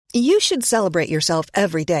You should celebrate yourself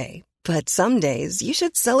every day, but some days you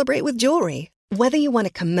should celebrate with jewelry. Whether you want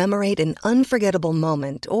to commemorate an unforgettable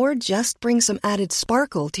moment or just bring some added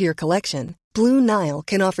sparkle to your collection, Blue Nile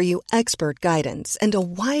can offer you expert guidance and a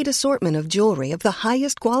wide assortment of jewelry of the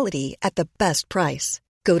highest quality at the best price.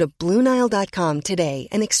 Go to BlueNile.com today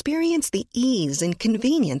and experience the ease and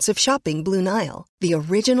convenience of shopping Blue Nile, the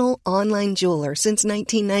original online jeweler since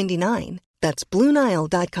 1999. That's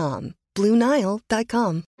BlueNile.com.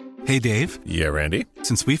 BlueNile.com. Hey, Dave. Yeah, Randy.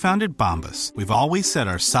 Since we founded Bombas, we've always said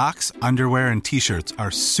our socks, underwear, and T-shirts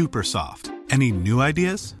are super soft. Any new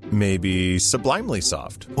ideas? Maybe sublimely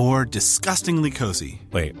soft. Or disgustingly cozy.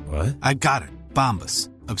 Wait, what? I got it. Bombas.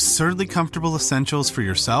 Absurdly comfortable essentials for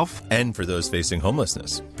yourself and for those facing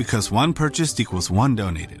homelessness. Because one purchased equals one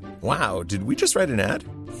donated. Wow, did we just write an ad?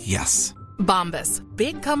 Yes. Bombas.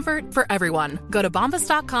 Big comfort for everyone. Go to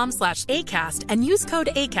bombas.com/ACAST and use code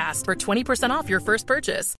ACAST for 20% off your first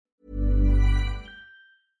purchase.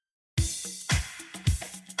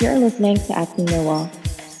 You're listening to Acting Millwall,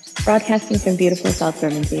 broadcasting from beautiful South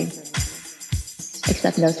Bermondsey.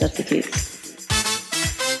 Except no substitutes.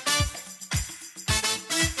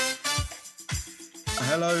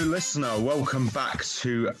 Hello, listener. Welcome back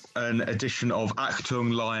to an edition of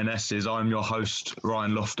Achtung Lionesses. I'm your host,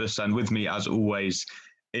 Ryan Loftus, and with me, as always,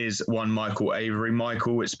 is one Michael Avery.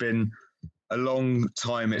 Michael, it's been a long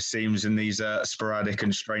time, it seems, in these sporadic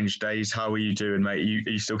and strange days. How are you doing, mate? Are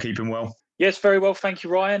you still keeping well? Yes, very well, thank you,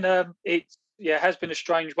 Ryan. It has been a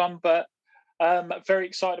strange one, but very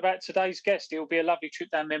excited about today's guest. It will be a lovely trip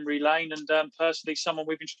down memory lane, and personally, someone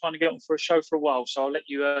we've been trying to get on for a show for a while. So I'll let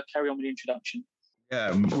you carry on with the introduction.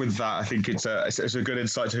 Yeah, with that, I think it's a good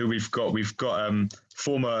insight to who we've got. We've got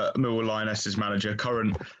former Millwall Lionesses manager,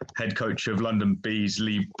 current head coach of London Bees,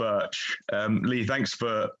 Lee Birch. Lee, thanks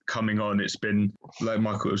for coming on. It's been, like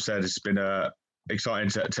Michael said, it's been exciting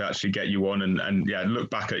to actually get you on and look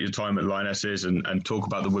back at your time at Lionesses and talk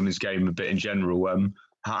about the women's game a bit in general.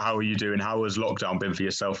 How are you doing? How has lockdown been for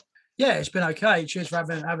yourself? Yeah, it's been okay. Cheers for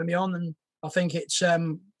having me on, and I think it's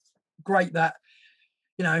great that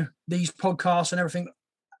these podcasts and everything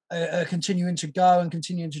are continuing to go and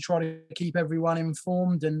continuing to try to keep everyone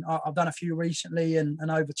informed. And I've done a few recently and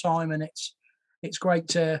over time, and it's great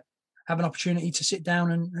to have an opportunity to sit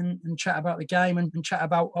down and chat about the game and chat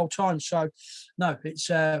about old times. So, no, it's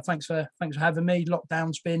thanks for having me.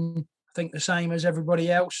 Lockdown's been, I think, the same as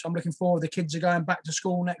everybody else. I'm looking forward. The kids are going back to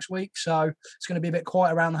school next week, so it's going to be a bit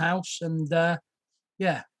quiet around the house. And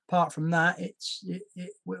apart from that,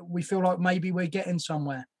 we feel like maybe we're getting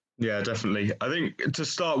somewhere. Yeah, definitely. I think to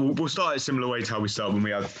start, we'll start a similar way to how we start when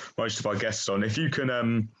we have most of our guests on. If you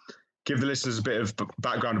can give the listeners a bit of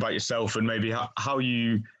background about yourself and maybe how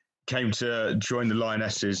you came to join the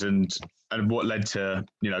Lionesses and what led to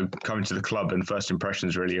coming to the club and first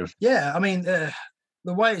impressions really of. Yeah, I mean the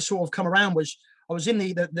way it sort of come around was I was in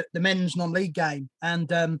the men's non-league game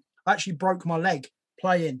and I actually broke my leg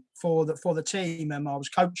playing for the team, and I was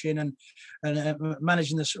coaching and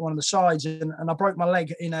managing one of the sides, and I broke my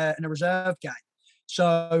leg in a reserve game.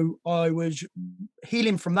 So I was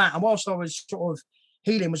healing from that, and whilst I was sort of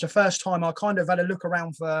healing, was the first time I kind of had a look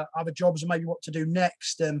around for other jobs and maybe what to do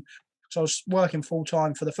next. So I was working full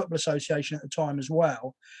time for the Football Association at the time as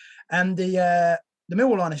well, and the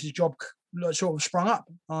Millwall Lionesses job sort of sprung up,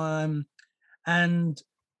 and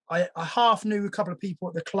I half knew a couple of people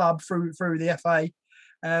at the club through the FA.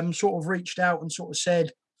 Sort of reached out and sort of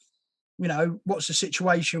said, what's the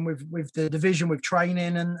situation with the division, with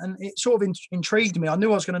training, and it sort of intrigued me. I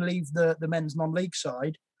knew I was going to leave the men's non-league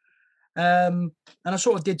side, and I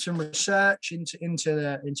sort of did some research into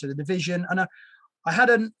the division, and I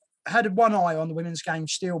had one eye on the women's game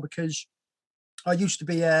still because I used to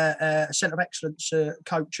be a centre of excellence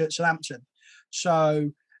coach at Southampton,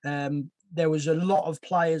 so. There was a lot of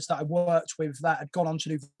players that I worked with that had gone on to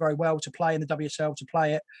do very well, to play in the WSL, to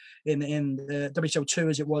play it in the WSL2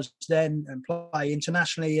 as it was then, and play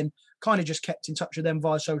internationally, and kind of just kept in touch with them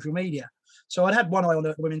via social media. So I'd had one eye on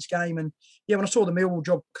the women's game, and when I saw the Millwall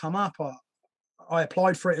job come up, I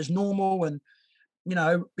applied for it as normal, and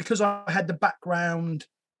because I had the background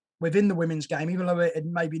within the women's game, even though it had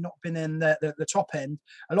maybe not been in the top end,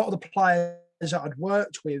 a lot of the players that I'd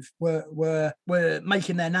worked with were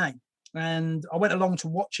making their name. And I went along to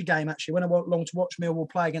watch a game, actually. When I went along to watch Millwall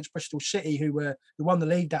play against Bristol City, who won the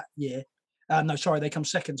league that year. They come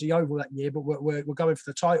second to Yeovil that year, but we're going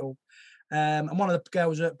for the title. And one of the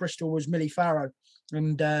girls at Bristol was Millie Farrow.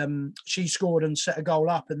 And she scored and set a goal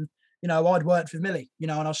up. And, I'd worked with Millie,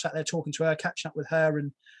 and I was sat there talking to her, catching up with her.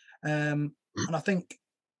 And I think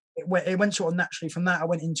it went sort of naturally from that. I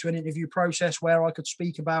went into an interview process where I could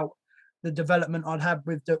speak about the development I'd had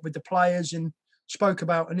with the players, and spoke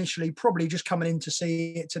about initially probably just coming in to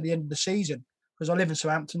see it to the end of the season, because I live in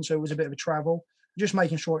Southampton, so it was a bit of a travel, just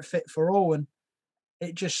making sure it fit for all. And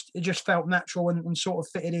it just felt natural and sort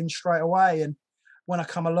of fitted in straight away. And when I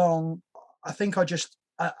come along, I think I just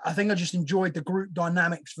enjoyed the group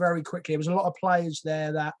dynamics very quickly. There was a lot of players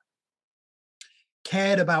there that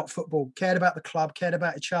cared about football, cared about the club, cared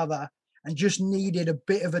about each other, and just needed a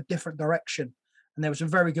bit of a different direction. And there were some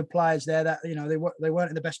very good players there that, you know, they weren't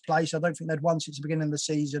in the best place. I don't think they'd won since the beginning of the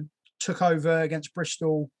season. Took over against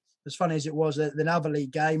Bristol, as funny as it was, the other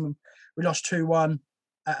league game. And we lost 2-1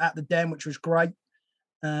 at the Den, which was great.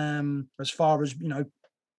 As far as, you know,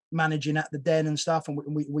 managing at the Den and stuff, and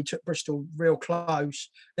we took Bristol real close.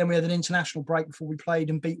 Then we had an international break before we played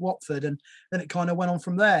and beat Watford, and then it kind of went on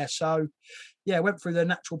from there. So, yeah, went through the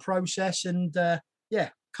natural process and,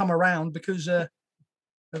 come around because of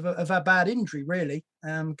a bad injury, really.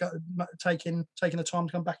 Taking the time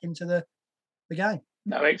to come back into the game.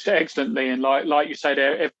 No, excellently, and like you say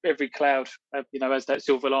there, every cloud, has that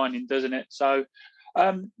silver lining, doesn't it? So,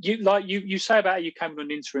 you say about how you came on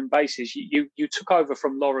an interim basis. You took over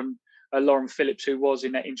from Lauren Phillips, who was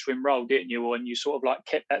in that interim role, didn't you? And you sort of like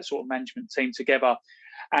kept that sort of management team together.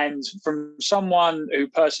 And from someone who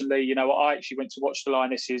personally, I actually went to watch the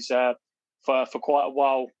Lionesses for quite a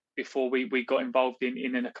while before we got involved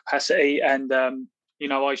in a capacity. And I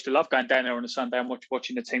used to love going down there on a Sunday and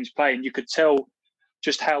watching the teams play. And you could tell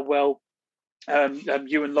just how well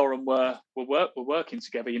you and Lauren were working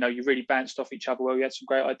together. You really bounced off each other well. You had some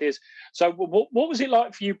great ideas. So what was it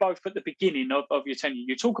like for you both at the beginning of your tenure?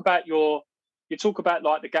 You talk about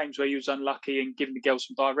like the games where you was unlucky and giving the girls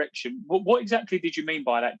some direction. What exactly did you mean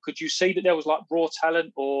by that? Could you see that there was like raw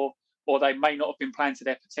talent, or they may not have been playing to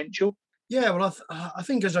their potential? Yeah, well, I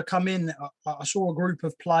think as I come in, I saw a group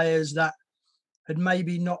of players that had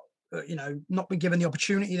maybe not been given the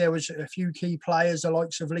opportunity. There was a few key players, the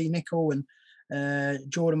likes of Lee Nicol and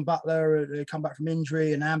Jordan Butler, who come back from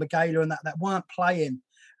injury, and Amber Gaylor, and that weren't playing.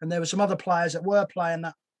 And there were some other players that were playing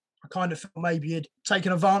that I kind of felt maybe had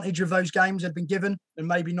taken advantage of those games they'd been given and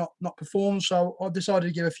maybe not performed. So I decided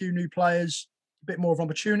to give a few new players a bit more of an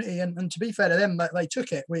opportunity. And to be fair to them, they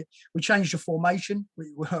took it. We changed the formation.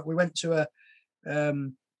 We went to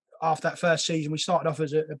after that first season, we started off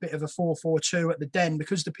as a bit of a 4-4-2 at the Den,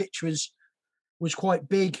 because the pitch was quite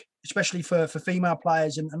big, especially for female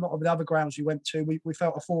players, and a lot of the other grounds we went to. We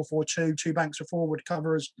felt a 4-4-2, two banks of four would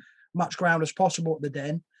cover as much ground as possible at the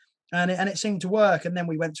Den. And it seemed to work. And then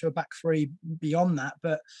we went to a back three beyond that.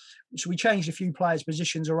 But so we changed a few players'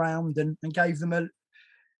 positions around and gave them a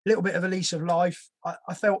little bit of a lease of life.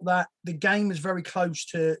 I felt that the game was very close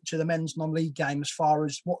to the men's non-league game as far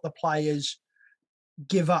as what the players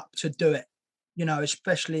give up to do it,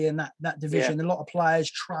 especially in that division. Yeah. A lot of players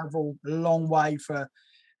travel a long way for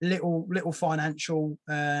little financial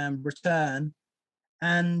return.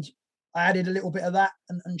 And I added a little bit of that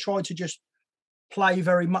and tried to just play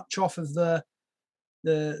very much off of the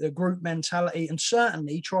group mentality, and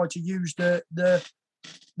certainly tried to use the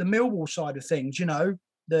Millwall side of things,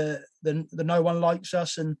 the no one likes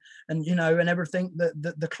us and everything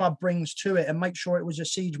that the club brings to it, and make sure it was a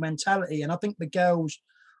siege mentality. And I think the girls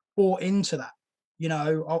bought into that.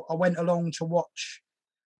 I went along to watch.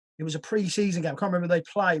 It was a pre-season game. I can't remember they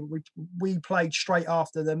played. We played straight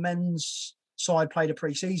after the men's side played a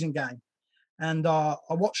pre-season game. And I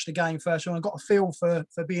watched the game first, and I got a feel for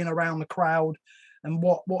being around the crowd and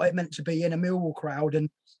what it meant to be in a Millwall crowd.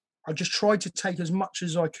 And I just tried to take as much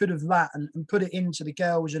as I could of that and put it into the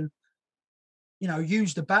girls, and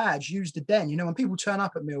use the badge, use the Den. When people turn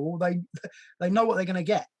up at Millwall, they know what they're going to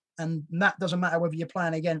get, and that doesn't matter whether you're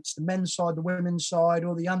playing against the men's side, the women's side,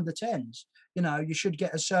 or the under 10s. You should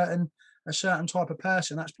get a certain type of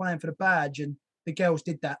person that's playing for the badge, and the girls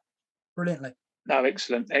did that brilliantly. No,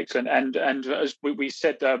 excellent. And as we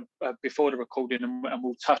said before the recording, and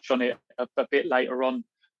we'll touch on it a bit later on,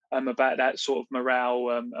 about that sort of morale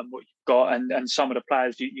and what you've got, and some of the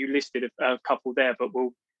players you listed a couple there, but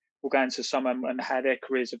we'll go into some and how their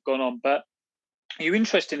careers have gone on. But you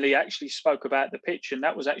interestingly actually spoke about the pitch, and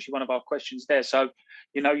that was actually one of our questions there. So,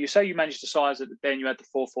 you say you managed the size at the Den, you had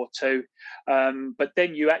the 4-4-2, but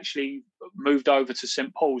then you actually moved over to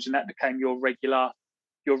St Paul's, and that became your regular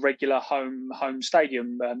home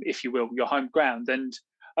stadium, if you will, your home ground. And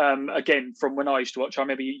again, from when I used to watch, I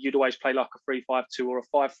remember you'd always play like a 3-5-2 or a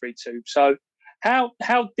 5-3-2. So how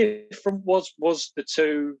different was the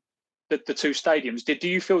two stadiums? Do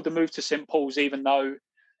you feel the move to St Paul's, even though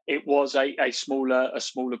it was a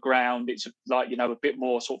smaller ground, it's like a bit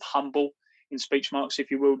more sort of humble in speech marks,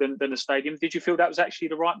 if you will, than a stadium? Did you feel that was actually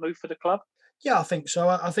the right move for the club? Yeah, I think so.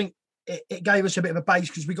 I think it gave us a bit of a base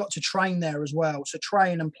because we got to train there as well. So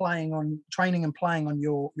training and playing on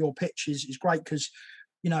your pitch is great because,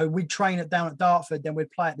 we'd train it down at Dartford, then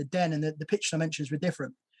we'd play at the Den, and the pitch dimensions were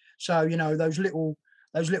different. So,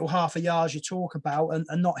 those little half a yards you talk about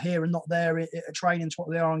and not here and not there at training to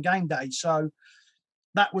what they are on game day. So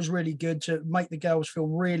that was really good to make the girls feel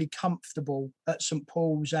really comfortable at St.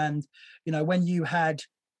 Paul's. And, when you had,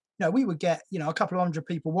 we would get, a couple of hundred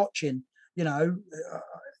people watching,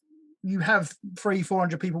 you have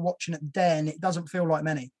 300-400 people watching at the Den, it doesn't feel like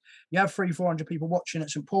many. You have 300-400 people watching at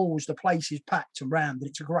St. Paul's, the place is packed and rammed, and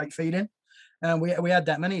it's a great feeling. And we had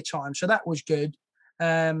that many times. So that was good.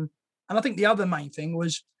 And I think the other main thing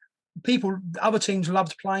was other teams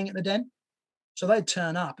loved playing at the Den. So they'd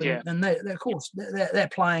turn up and they of course, they're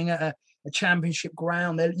playing at a championship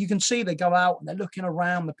ground. You can see they go out and they're looking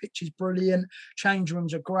around. The pitch is brilliant. Change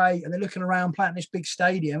rooms are great. And they're looking around playing this big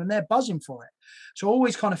stadium and they're buzzing for it. So I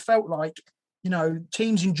always kind of felt like,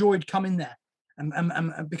 teams enjoyed coming there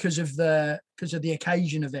and because of the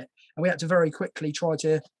occasion of it. And we had to very quickly try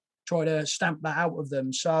to stamp that out of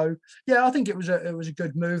them. So yeah, I think it was a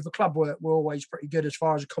good move. The club were always pretty good as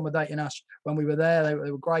far as accommodating us when we were there.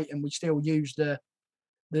 They were great, and we still used the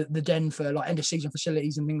Den for like end of season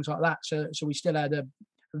facilities and things like that. So we still had a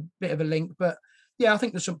bit of a link. But yeah, I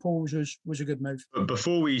think the St. Paul's was a good move. But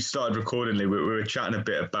before we started recording, we were chatting a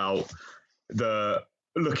bit about the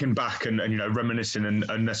looking back and reminiscing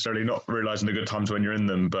and necessarily not realising the good times when you're in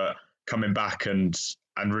them, but coming back and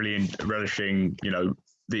really relishing,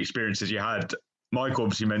 the experiences you had. Mike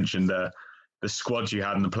obviously mentioned the squads you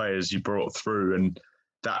had and the players you brought through and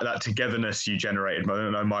that togetherness you generated. I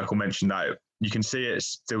know Michael mentioned that. You can see it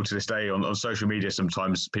still to this day on social media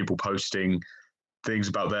sometimes, people posting things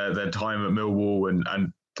about their time at Millwall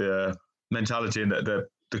and the mentality and the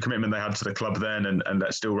commitment they had to the club then and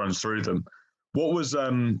that still runs through them. What was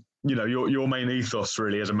your main ethos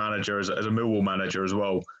really as a manager, as a Millwall manager as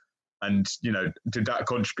well? And, did that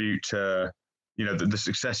contribute to the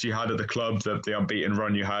success you had at the club, the unbeaten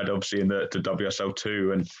run you had, obviously, in the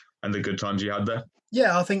WSL2 and the good times you had there?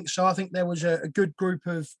 Yeah, I think so. I think there was a good group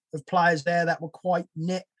of players there that were quite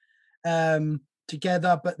knit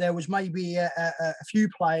together, but there was maybe a few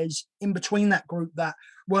players in between that group that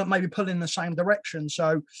weren't maybe pulling in the same direction.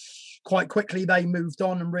 So quite quickly they moved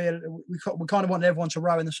on and we kind of wanted everyone to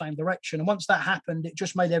row in the same direction. And once that happened, it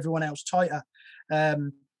just made everyone else tighter.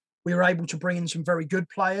 We were able to bring in some very good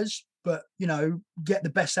players, but, get the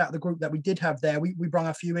best out of the group that we did have there. We brought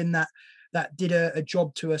a few in that did a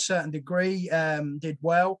job to a certain degree, did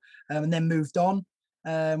well, and then moved on.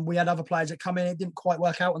 We had other players that come in, it didn't quite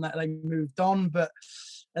work out on that, they moved on.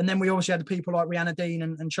 And then we obviously had the people like Rhianna Dean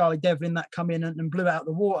and Charlie Devlin that come in and blew out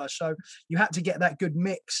the water. So you had to get that good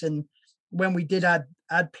mix. And when we did add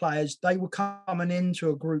players, they were coming into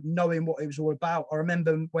a group knowing what it was all about. I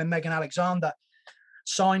remember when Megan Alexander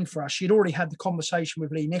signed for us, she'd already had the conversation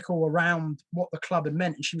with Lee Nicol around what the club had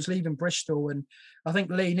meant, and she was leaving Bristol, and I think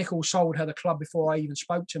Lee Nicol sold her the club before I even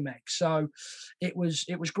spoke to Meg. So it was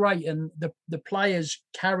great, and the players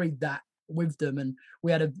carried that with them, and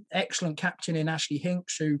we had an excellent captain in Ashley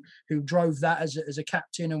Hinks who drove that as a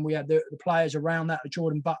captain, and we had the players around that,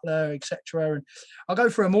 Jordan Butler, etc. And I'll go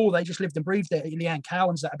through them all. They just lived and breathed it. Leanne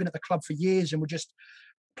Cowans that have been at the club for years, and we're just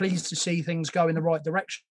pleased to see things go in the right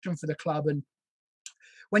direction for the club. And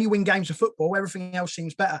when you win games of football, everything else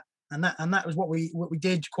seems better, and that was what we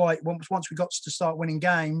did quite once we got to start winning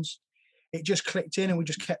games. It just clicked in, and we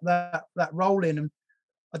just kept that rolling. And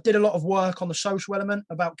I did a lot of work on the social element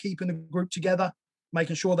about keeping the group together,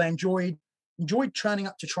 making sure they enjoyed turning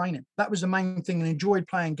up to training. That was the main thing, and enjoyed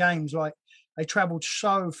playing games. Like, they travelled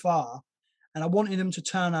so far, and I wanted them to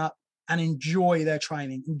turn up and enjoy their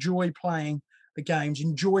training, enjoy playing the games,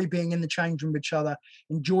 enjoy being in the change room with each other,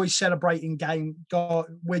 enjoy celebrating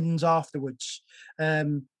wins afterwards,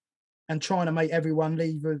 and trying to make everyone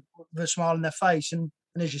leave with a smile on their face. And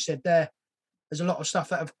as you said, there's a lot of stuff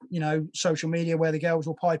that have, social media where the girls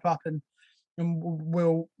will pipe up and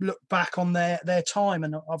will look back on their time,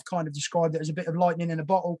 and I've kind of described it as a bit of lightning in a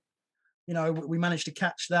bottle. We managed to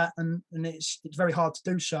catch that, and it's very hard to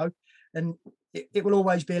do so. And it will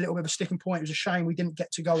always be a little bit of a sticking point. It was a shame we didn't get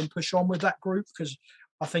to go and push on with that group, because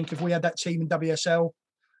I think if we had that team in WSL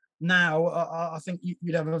now, I think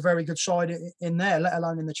you'd have a very good side in there, let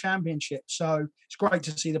alone in the championship. So it's great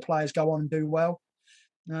to see the players go on and do well.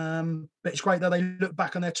 But it's great that they look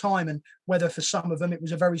back on their time, and whether for some of them it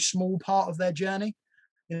was a very small part of their journey.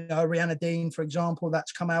 Rhianna Dean, for example,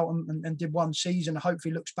 that's come out and did one season,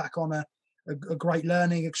 hopefully looks back on a great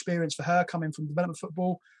learning experience for her coming from development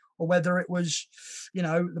football. Or whether it was,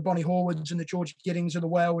 the Bonnie Horwoods and the Georgia Giddings of the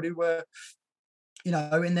world who were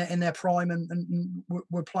in their prime and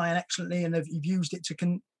were playing excellently, and they've used it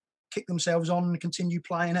to kick themselves on and continue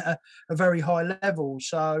playing at a very high level.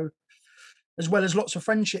 So, as well as lots of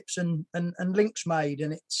friendships and links made,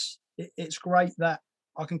 and it's great that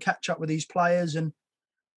I can catch up with these players. And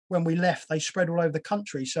when we left, they spread all over the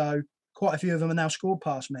country. So quite a few of them are now scored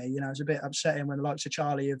past me. It's a bit upsetting when the likes of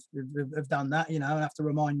Charlie have done that, and I have to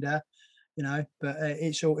remind her, but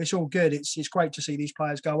it's all good. It's great to see these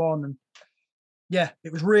players go on. And yeah,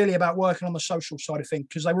 it was really about working on the social side of things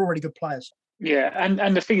because they were already good players. Yeah,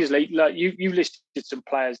 and the thing is, like you listed some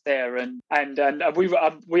players there, and we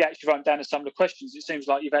actually wrote down some of the questions. It seems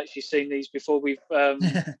like you've actually seen these before.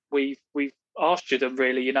 We've asked you them,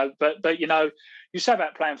 really, But you say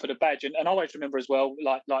about playing for the badge, and I always remember as well,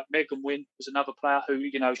 like Megan Wynne was another player who,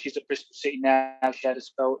 she's at Bristol City now. She had a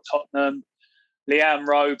spell at Tottenham. Leanne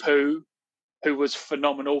Robe, who was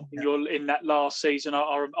phenomenal in that last season.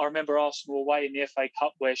 I remember Arsenal away in the FA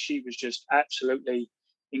Cup where she was just absolutely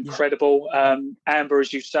incredible. Amber,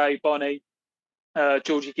 as you say, Bonnie,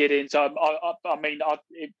 Georgie Giddens.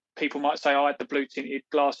 People might say I had the blue tinted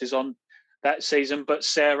glasses on that season, but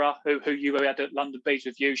Sarah, who you had at London Bees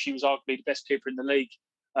with you, she was arguably the best keeper in the league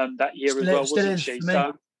that year as well, wasn't she?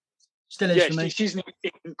 So, still is for me. She's an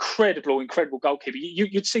incredible goalkeeper.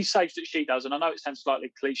 You'd see saves that she does, and I know it sounds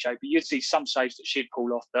slightly cliche, but you'd see some saves that she'd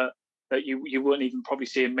pull off that you wouldn't even probably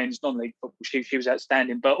see in men's non-league football. She was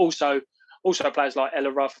outstanding, but also players like Ella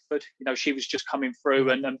Rutherford. She was just coming through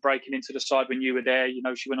and breaking into the side when you were there.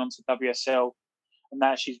 She went on to WSL, and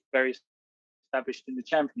now she's very established in the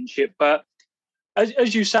Championship. But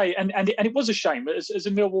as you say, and it was a shame as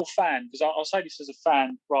a Millwall fan, because I'll say this as a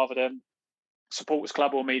fan rather than supporters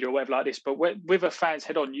club or media or whatever like this, but with a fan's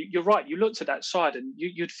head on, you're right. You looked at that side and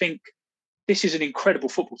you'd think this is an incredible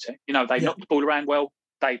football team. They knock the ball around well.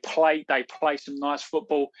 They play some nice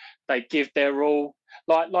football. They give their all.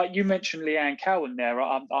 Like you mentioned Leanne Cowan there.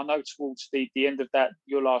 I know towards the end of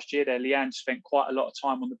your last year there, Leanne spent quite a lot of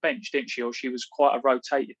time on the bench, didn't she? Or she was quite a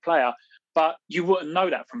rotated player. But you wouldn't know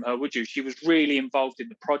that from her, would you? She was really involved in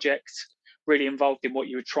the project, really involved in what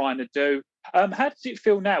you were trying to do. How does it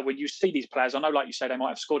feel now when you see these players? I know, like you say, they might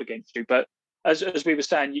have scored against you, but as we were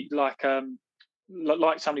saying, like some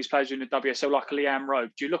of these players in the WSL, like Leanne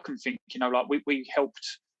Robe, do you look and think, like we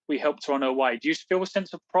helped her on her way? Do you feel a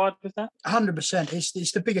sense of pride with that? 100%.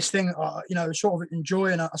 It's the biggest thing, sort of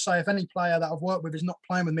enjoy. And I say, if any player that I've worked with is not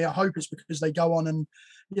playing with me, I hope it's because they go on and,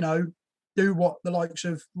 do what the likes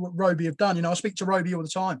of Roby have done. I speak to Roby all the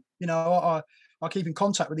time. I keep in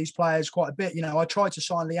contact with these players quite a bit. I tried to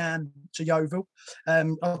sign Leanne to Yeovil.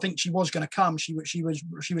 I think she was going to come. She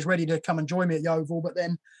was ready to come and join me at Yeovil, but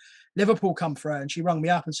then Liverpool come for her and she rang me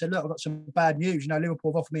up and said, "Look, I've got some bad news.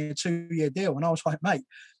 Liverpool have offered me a 2-year deal." And I was like, "Mate,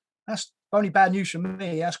 that's only bad news for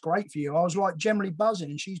me. That's great for you." I was like generally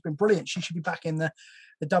buzzing, and she's been brilliant. She should be back in the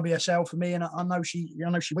WSL for me, and I know she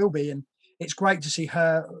will be. And it's great to see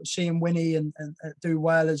her, seeing Winnie and do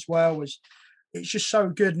well as well. It's just so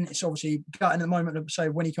good, and it's obviously gutting at the moment to say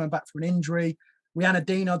Winnie coming back from an injury. Rihanna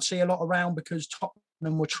Dean I'd see a lot around because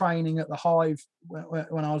Tottenham were training at the Hive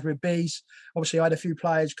when I was with Bees. Obviously, I had a few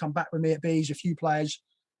players come back with me at Bees, a few players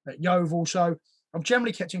at Yeovil. So I've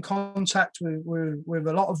generally kept in contact with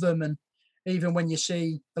a lot of them. And even when you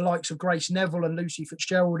see the likes of Grace Neville and Lucy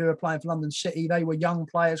Fitzgerald who are playing for London City, they were young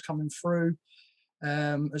players coming through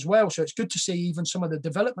as well. So it's good to see even some of the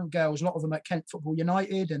development girls, a lot of them at Kent Football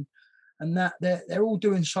United and that they're all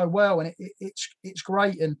doing so well, and it's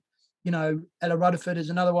great. And Ella Rutherford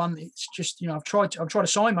is another one. It's just I've tried to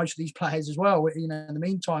sign most of these players as well. In the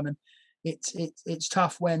meantime, and it's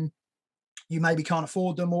tough when you maybe can't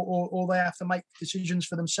afford them or they have to make decisions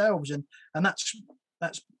for themselves, and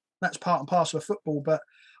that's part and parcel of football. But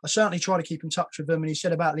I certainly try to keep in touch with them. And you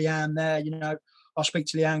said about Leanne there, I speak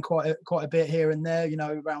to Leanne quite a bit here and there,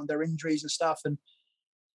 around their injuries and stuff. And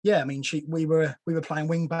yeah, I mean, we were playing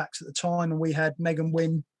wing backs at the time, and we had Megan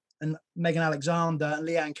Wynne and Megan Alexander and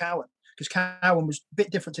Leanne Cowan, because Cowan was a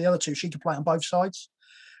bit different to the other two. She could play on both sides.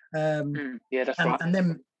 That's right. And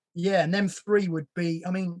them three would be,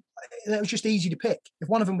 I mean, it was just easy to pick. If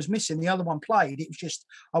one of them was missing, the other one played. It was just,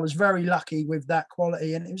 I was very lucky with that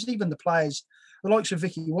quality. And it was even the players, the likes of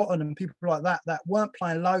Vicky Watton and people like that weren't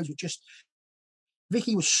playing loads, but just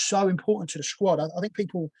Vicky was so important to the squad. I think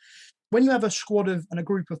people, when you have a squad and a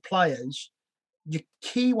group of players, your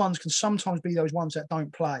key ones can sometimes be those ones that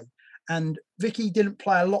don't play. And Vicky didn't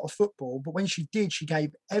play a lot of football, but when she did, she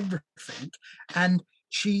gave everything. And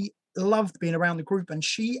she loved being around the group, and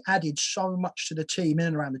she added so much to the team in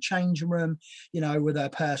and around the changing room, with her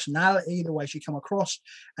personality, the way she come across.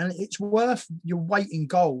 And it's worth your weight in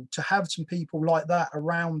gold to have some people like that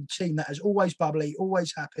around the team that is always bubbly,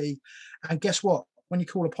 always happy. And guess what? When you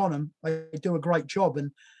call upon them, they do a great job.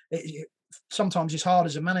 And sometimes it's hard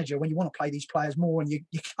as a manager when you want to play these players more, and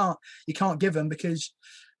you can't give them, because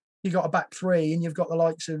you got a back three and you've got the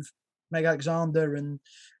likes of Meg Alexander and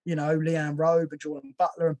Leanne Rowe, but Jordan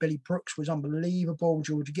Butler and Billy Brooks was unbelievable.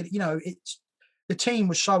 Georgia Giddey, it's the team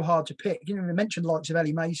was so hard to pick. We mentioned the likes of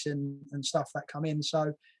Ellie Mason and stuff that come in.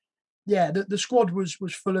 So yeah, the squad was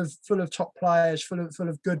full of top players, full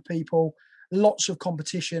of good people, lots of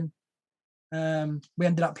competition. We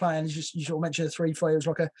ended up playing, you sort of mentioned, a 3-4. It was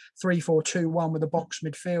like a 3-4-2-1 with a box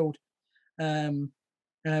midfield,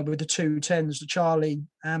 with the 2 10s, the Charlie,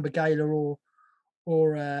 Amber Gaylor,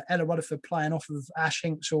 or Ella Rutherford playing off of Ash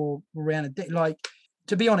Hinks or Rihanna. Like,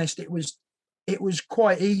 to be honest, it was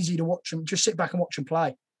quite easy to watch them, just sit back and watch them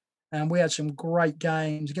play. And we had some great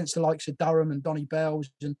games against the likes of Durham and Donny Bells,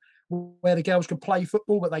 and where the girls could play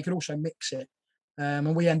football, but they could also mix it.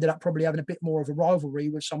 And we ended up probably having a bit more of a rivalry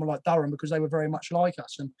with someone like Durham, because they were very much like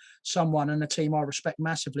us, and a team I respect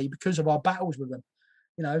massively because of our battles with them.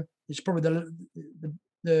 It's probably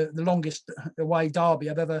the longest away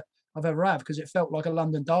derby I've ever had, because it felt like a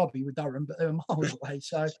London derby with Durham, but they were miles away.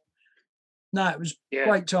 So no, it was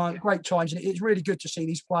great times, and it's really good to see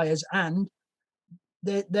these players, and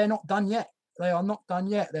they're not done yet. They are not done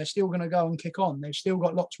yet. They're still going to go and kick on. They've still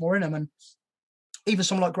got lots more in them. And even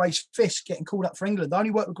someone like Grace Fisk getting called up for England. I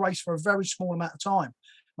only worked with Grace for a very small amount of time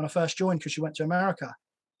when I first joined, because she went to America.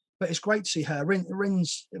 But it's great to see her.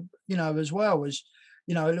 Rins, as well as,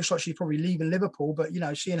 it looks like she's probably leaving Liverpool, but,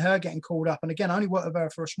 seeing her getting called up. And again, I only worked with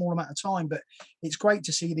her for a small amount of time, but it's great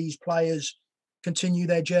to see these players continue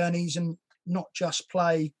their journeys and not just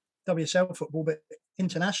play WSL football, but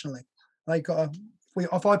internationally. They've got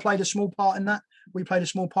if I played a small part in that, we played a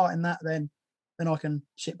small part in that, then I can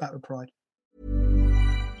sit back with pride.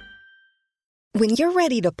 When you're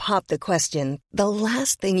ready to pop the question, the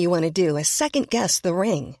last thing you want to do is second-guess the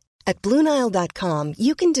ring. At BlueNile.com,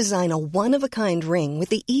 you can design a one-of-a-kind ring with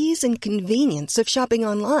the ease and convenience of shopping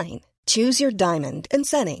online. Choose your diamond and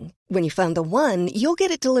setting. When you find the one, you'll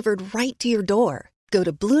get it delivered right to your door. Go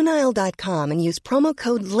to BlueNile.com and use promo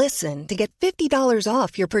code LISTEN to get $50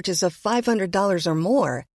 off your purchase of $500 or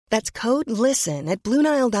more. That's code LISTEN at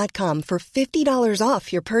BlueNile.com for $50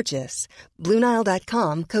 off your purchase.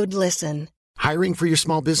 BlueNile.com, code LISTEN. Hiring for your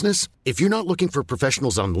small business? If you're not looking for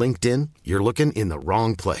professionals on LinkedIn, you're looking in the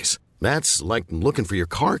wrong place. That's like looking for your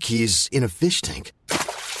car keys in a fish tank.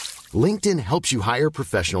 LinkedIn helps you hire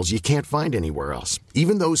professionals you can't find anywhere else,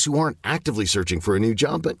 even those who aren't actively searching for a new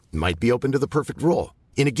job but might be open to the perfect role.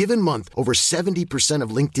 In a given month, over 70%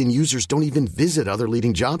 of LinkedIn users don't even visit other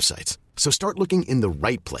leading job sites. So start looking in the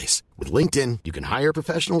right place. With LinkedIn, you can hire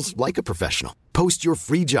professionals like a professional. Post your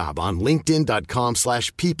free job on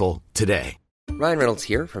linkedin.com/people today. Ryan Reynolds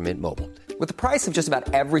here from Mint Mobile. With the price of just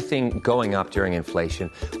about everything going up during inflation,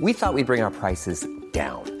 we thought we'd bring our prices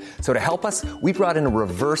down. So to help us, we brought in a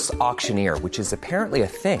reverse auctioneer, which is apparently a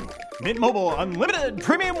thing. Mint Mobile Unlimited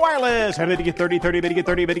Premium Wireless. How to get 30, 30, bit to get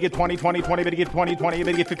 30, bit to get 20, 20, 20, bit to get 20, 20,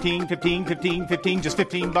 bit to get 15, 15, 15, 15, just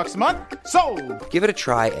 $15 a month? Sold! Give it a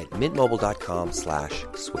try at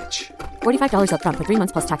mintmobile.com/switch. $45 up front for 3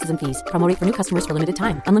 months plus taxes and fees. Promo rate for new customers for limited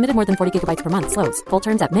time. Unlimited more than 40 gigabytes per month. Slows full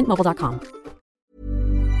terms at mintmobile.com.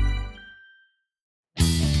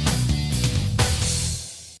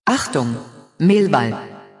 Achtung, Mehlball.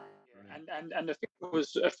 And the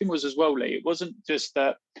thing was as well, Lee, it wasn't just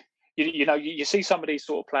that, you see some of these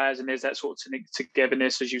sort of players and there's that sort of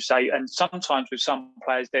togetherness, as you say, and sometimes with some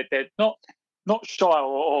players, they're not shy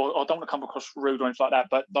or don't want to come across rude or anything like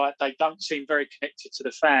that, but they don't seem very connected to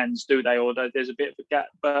the fans, do they? Or there's a bit of a gap.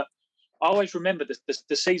 But I always remember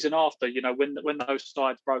the season after, when those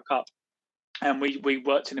sides broke up, and we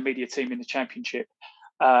worked in the media team in the Championship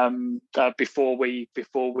before we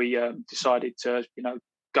decided to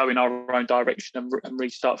go in our own direction and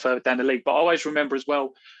restart further down the league. But I always remember as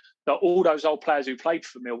well that all those old players who played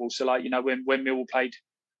for Millwall, so like when Millwall played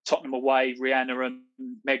Tottenham away, Rihanna and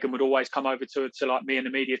Megan would always come over to like me and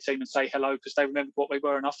the media team and say hello because they remembered what we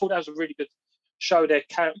were, and I thought that was a really good show their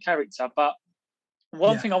character. But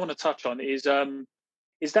one thing I want to touch on is that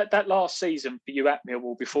last season for you at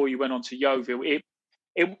Millwall before you went on to Yeovil,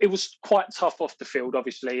 it was quite tough off the field,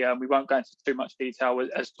 obviously. We won't go into too much detail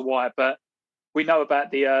as to why, but we know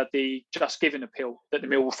about the Just Giving appeal that the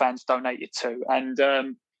Millwall fans donated to, and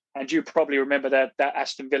you probably remember that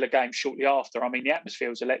Aston Villa game shortly after. I mean, the atmosphere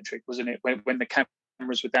was electric, wasn't it? When the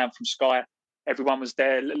cameras were down from Sky everyone was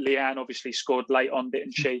there. Leanne obviously scored late on,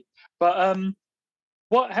 didn't she? But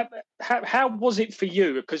how was it for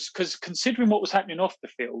you? Because considering what was happening off the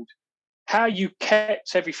field, how you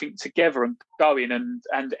kept everything together and going,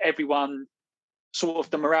 and everyone sort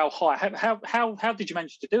of the morale high. How did you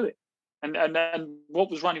manage to do it? And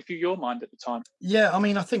what was running through your mind at the time? Yeah, I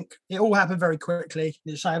mean, I think it all happened very quickly.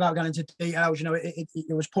 You say about going into details, you know, it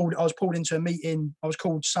was pulled. I was pulled into a meeting. I was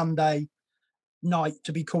called Sunday night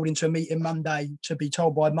to be called into a meeting Monday to be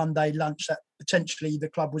told by Monday lunch that potentially the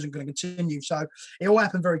club wasn't going to continue. So it all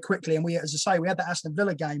happened very quickly. And we, as I say, we had the Aston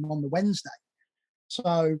Villa game on the Wednesday.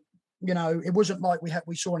 So, you know, it wasn't like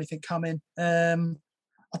we saw anything coming.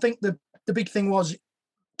 I think the big thing was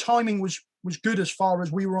timing was good as far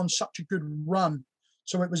as we were on such a good run.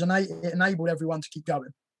 So it enabled everyone to keep going.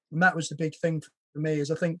 And that was the big thing for me, is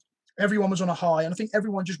I think everyone was on a high, and I think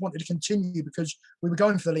everyone just wanted to continue because we were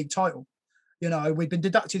going for the league title. You know, we'd been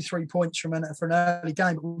deducted 3 points for an early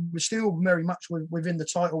game, but we were still very much within the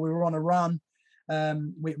title. We were on a run.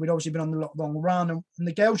 We'd obviously been on the long run, and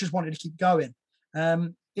the girls just wanted to keep going.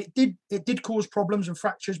 It did cause problems and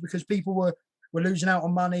fractures because people were losing out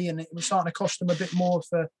on money, and it was starting to cost them a bit more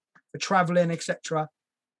for travelling, etc.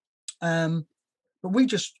 But we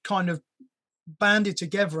just kind of banded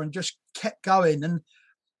together and just kept going. And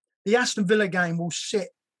the Aston Villa game will sit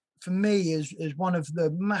for me as one of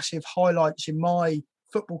the massive highlights in my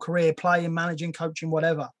football career, playing, managing, coaching,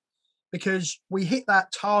 whatever, because we hit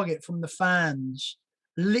that target from the fans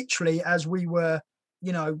literally as we were,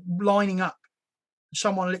 you know, lining up.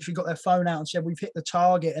 Someone literally got their phone out and said, we've hit the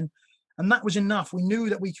target. And that was enough. We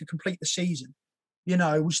knew that we could complete the season. You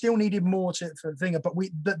know, we still needed more for the thing,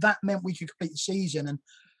 but that meant we could complete the season,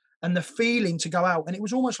 and the feeling to go out, and it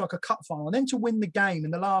was almost like a cup final. And then to win the game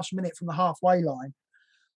in the last minute from the halfway line,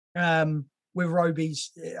 with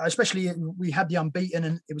Roby's, especially we had the unbeaten,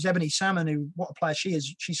 and it was Ebony Salmon, who, what a player she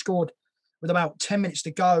is. She scored with about 10 minutes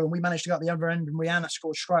to go, and we managed to go at the other end, and Rihanna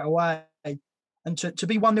scored straight away. And to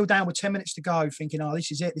be 1-0 down with 10 minutes to go, thinking, oh,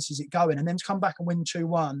 this is it going, and then to come back and win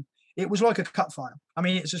 2-1, it was like a cup final. I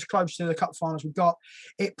mean, it's as close to the cup finals we've got.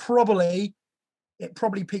 It probably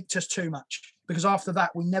peaked us too much, because after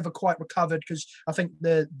that we never quite recovered, because I think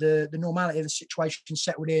the normality of the situation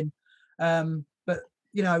settled in. But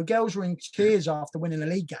you know, girls were in tears after winning a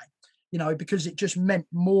league game, you know, because it just meant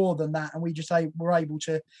more than that, and we just were able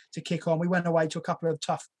to kick on. We went away to a couple of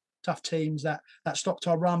tough teams that stopped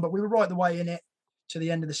our run, but we were right the way in it to the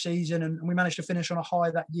end of the season, and we managed to finish on a high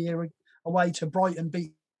that year away to Brighton,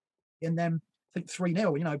 beating them, I think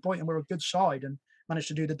 3-0. You know, Brighton were a good side and managed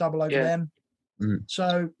to do the double over them.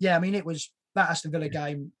 So yeah, I mean, it was that Aston Villa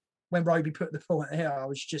game when Roby put the point here. I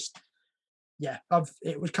was just, yeah,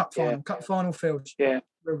 it was cup final fields. Yeah,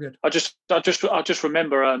 real good. I just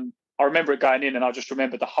remember. I remember it going in, and I just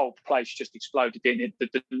remember the whole place just exploded in it.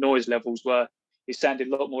 The noise levels were. It sounded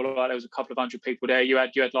a lot more like there was a couple of hundred people there. You had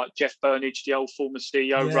like Jeff Burnage, the old former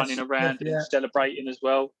CEO, running around and celebrating as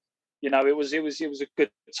well. You know, it was a good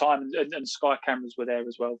time, and Sky cameras were there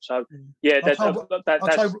as well. So yeah, that's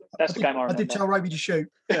the game I remember. I did tell Roby to shoot.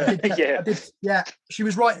 I did. Yeah, she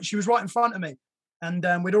was right. She was right in front of me, and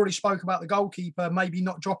we'd already spoke about the goalkeeper maybe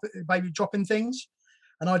dropping things,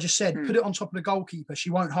 and I just said, put it on top of the goalkeeper. She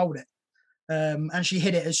won't hold it. And she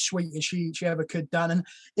hit it as sweet as she ever could done. And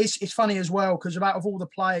it's funny as well, because out of all the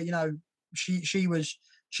players, you know, she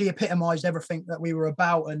epitomised everything that we were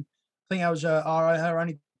about, and I think that was her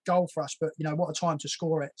only goal for us. But you know, what a time to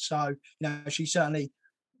score it. So you know, she certainly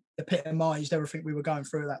epitomised everything we were going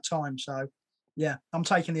through at that time. So yeah, I'm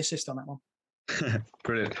taking the assist on that one.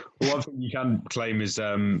 Brilliant. Well, one thing you can claim is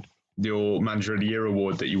your Manager of the Year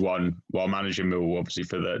award that you won while managing Millwall, obviously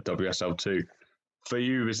for the WSL2. For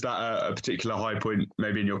you, is that a particular high point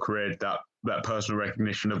maybe in your career, that personal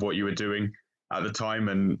recognition of what you were doing at the time,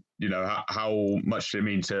 and you know how much did it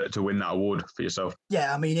mean to win that award for yourself?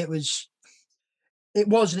 Yeah, I mean, it was,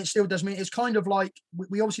 and it still does mean, it's kind of like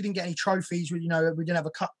we obviously didn't get any trophies. You know, we didn't have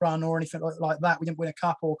a cup run or anything like that. We didn't win a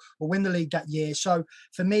cup or win the league that year. So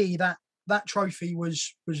for me, that trophy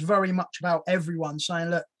was very much about everyone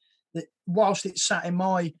saying, look, that whilst it sat in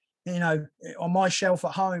my, you know, on my shelf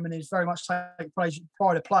at home, and it's very much take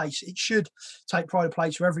pride of place, it should take pride of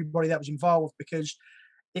place for everybody that was involved, because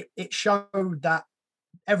it showed that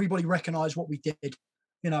everybody recognised what we did.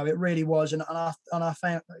 You know, it really was, and I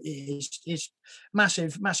found it's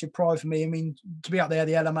massive pride for me. I mean, to be up there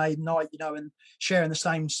the LMA night, you know, and sharing the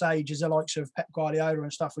same stage as the likes of Pep Guardiola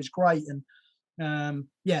and stuff was great, and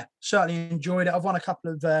yeah, certainly enjoyed it. I've won a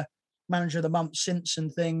couple of Manager of the Month since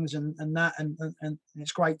and things and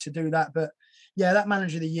it's great to do that. But yeah, that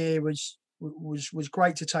Manager of the Year was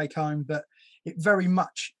great to take home. But it very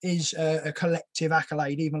much is a collective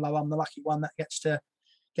accolade, even though I'm the lucky one that gets to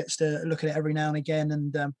look at it every now and again.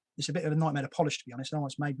 And it's a bit of a nightmare to polish, to be honest. I know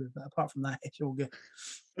what it's made with, but apart from that, it's all good.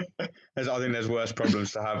 I think there's worse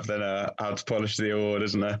problems to have than how to polish the award,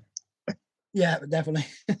 isn't there? Yeah, definitely.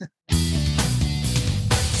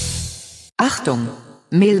 Achtung,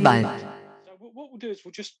 Millwall. So what we'll do is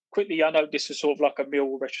we'll just quickly, I know this is sort of like a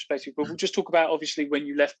Millwall retrospective, but we'll just talk about obviously when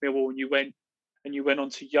you left Millwall and you went on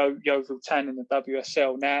to Yeovil Town in the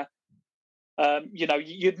WSL. Now,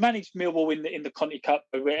 you'd managed Millwall in the Conti Cup,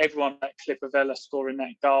 where everyone that clip of Ella scoring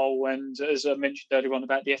that goal, and as I mentioned earlier on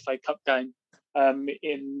about the FA Cup game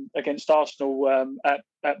in against Arsenal at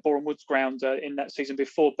Boreham Woods ground in that season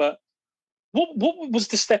before. But what was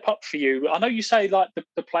the step up for you? I know you say like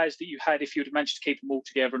the players that you had, if you'd have managed to keep them all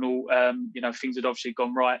together and all, things had obviously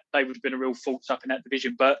gone right, they would have been a real force up in that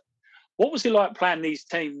division. But what was it like playing these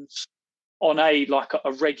teams on a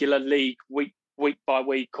regular league week by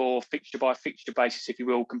week or fixture by fixture basis, if you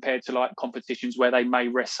will, compared to like competitions where they may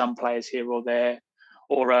rest some players here or there,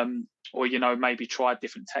 or maybe try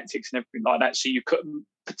different tactics and everything like that, so you could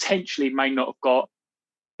potentially may not have got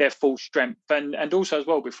their full strength. And also as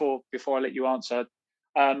well, before I let you answer,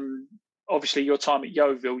 obviously your time at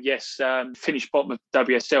Yeovil, yes, finished bottom of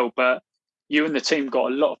WSL, but you and the team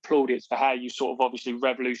got a lot of plaudits for how you sort of obviously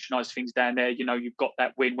revolutionised things down there. You've got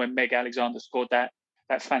that win when Meg Alexander scored that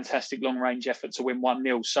fantastic long-range effort to win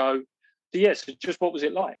 1-0. So yes, just what was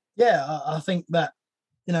it like? Yeah, I think that,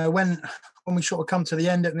 when we sort of come to the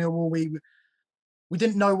end at Millwall, we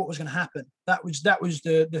didn't know what was going to happen. That was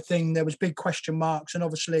the thing. There was big question marks, and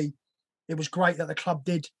obviously it was great that the club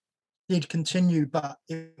did continue, but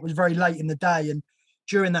it was very late in the day. And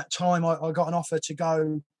during that time, I got an offer to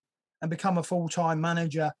go and become a full-time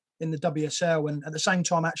manager in the WSL. And at the same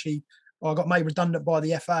time, actually, I got made redundant by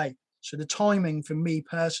the FA. So the timing for me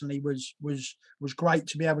personally was great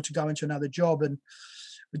to be able to go into another job. And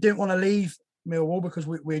we didn't want to leave Millwall because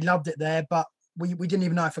we loved it there, but we didn't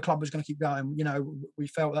even know if the club was going to keep going. We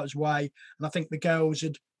felt that was way. And I think the girls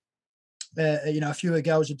had, a few of the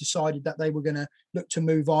girls had decided that they were going to look to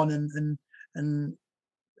move on, and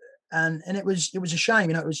it was a shame.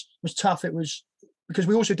 It was tough. It was because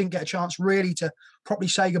we also didn't get a chance really to properly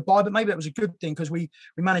say goodbye, but maybe that was a good thing because we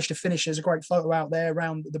managed to finish. There's a great photo out there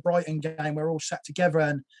around the Brighton game. We're all sat together,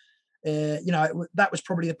 and that was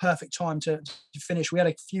probably the perfect time to finish. We had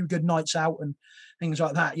a few good nights out and things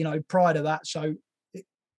like that, prior to that. So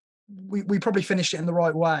we probably finished it in the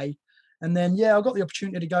right way. And then, I got the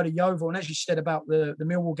opportunity to go to Yeovil. And as you said about the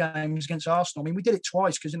Millwall games against Arsenal, I mean, we did it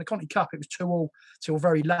twice because in the Conti Cup, it was 2-2 till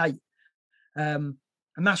very late.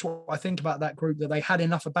 And that's what I think about that group, that they had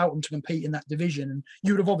enough about them to compete in that division. And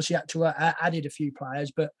you would have obviously had to added a few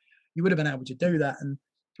players, but you would have been able to do that. And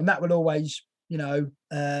that would always,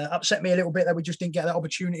 upset me a little bit that we just didn't get that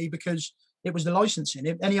opportunity because it was the licensing.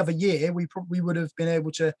 If any other year, we would have been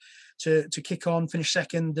able to kick on, finish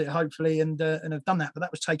second, hopefully, and have done that. But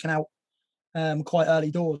that was taken out quite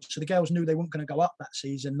early doors. So the girls knew they weren't going to go up that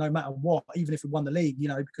season, no matter what, even if we won the league,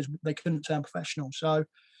 because they couldn't turn professional. So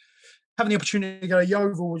having the opportunity to go to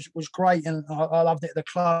Yeovil was great, and I loved it at the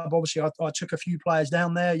club. Obviously, I took a few players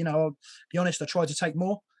down there. I'll be honest, I tried to take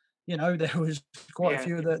more. There was quite a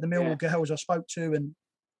few of the Millwall girls I spoke to, and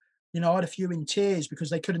I had a few in tears because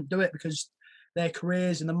they couldn't do it because their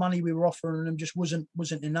careers and the money we were offering them just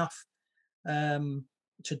wasn't enough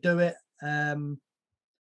to do it. And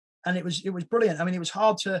it was brilliant. I mean, it was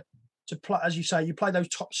hard to play, as you say, you play those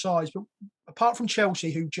top sides, but apart from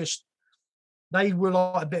Chelsea, who just they were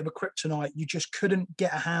like a bit of a kryptonite. You just couldn't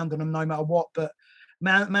get a hand on them no matter what. But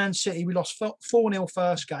Man City, we lost 4-0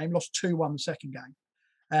 first game, lost 2-1 the second game.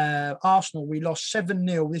 Arsenal, we lost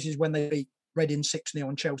 7-0. This is when they beat Reading 6-0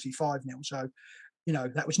 and Chelsea 5-0. So,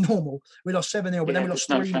 that was normal. We lost 7-0, but then we lost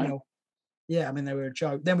 3-0. Yeah, I mean, they were a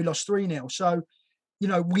joke. Then we lost 3-0. So,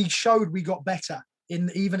 we showed we got better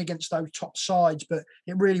even against those top sides. But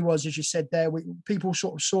it really was, as you said there, people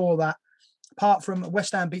sort of saw that. Apart from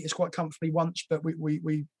West Ham beat us quite comfortably once, but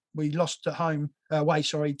we lost at home,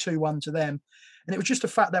 2-1 to them. And it was just the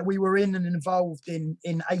fact that we were in and involved in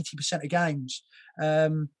 80% of games.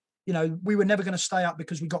 We were never going to stay up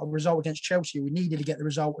because we got a result against Chelsea. We needed to get the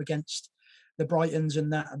result against the Brightons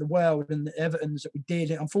and that of the world and the Evertons that we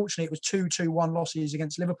did. Unfortunately, it was 2-1 losses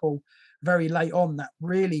against Liverpool very late on that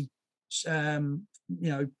really, sent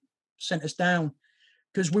us down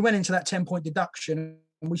because we went into that 10-point deduction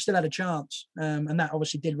and we still had a chance. And that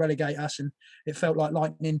obviously did relegate us, and it felt like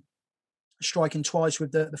lightning striking twice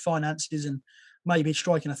with the finances and maybe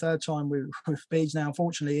striking a third time with Bees. Now,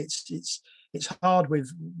 unfortunately, it's hard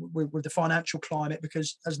with the financial climate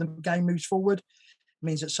because as the game moves forward,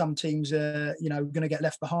 means that some teams are, going to get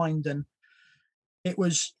left behind. And it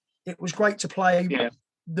was great to play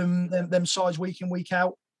them sides week in, week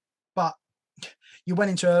out. But you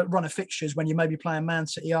went into a run of fixtures when you may be playing Man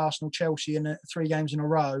City, Arsenal, Chelsea in 3 games in a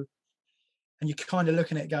row, and you're kind of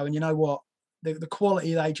looking at it going, you know what, the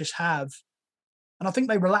quality they just have, and I think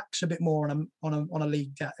they relax a bit more on a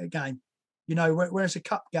league game. Whereas a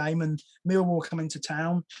cup game and Millwall come into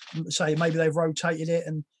town, say maybe they've rotated it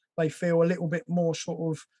and they feel a little bit more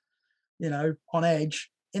sort of, on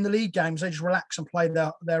edge. In the league games, they just relax and play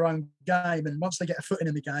their own game. And once they get a footing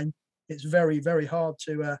in the game, it's very, very hard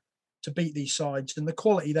to beat these sides. And the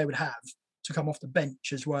quality they would have to come off the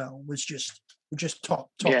bench as well was just top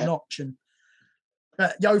notch. And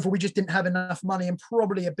at Yeovil, we just didn't have enough money and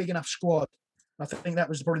probably a big enough squad. I think that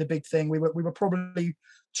was probably the big thing. We were probably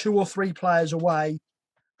 2 or 3 players away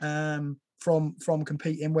from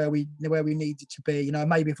competing where we needed to be.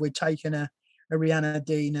 Maybe if we'd taken a Rihanna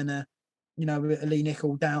Dean and a Lee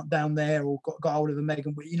Nicol down there, or got hold of a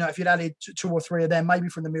Megan. If you'd added 2 or 3 of them, maybe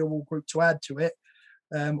from the Millwall group to add to it,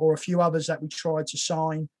 or a few others that we tried to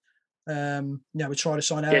sign. We tried to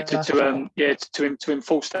sign out. To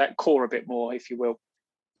enforce that core a bit more, if you will.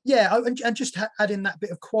 Yeah, and just add in that bit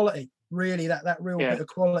of quality. Really, that real bit of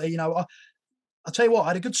quality. I'll tell you what, I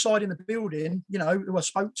had a good side in the building, who I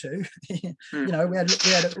spoke to. We had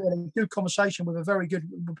a good conversation with a very good,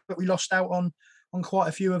 but we lost out on quite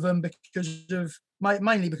a few of them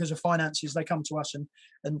mainly because of finances. They come to us,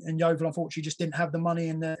 and Yeovil unfortunately just didn't have the money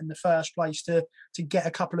in the first place to get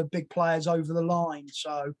a couple of big players over the line.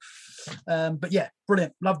 So, but yeah,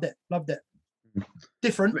 brilliant, loved it.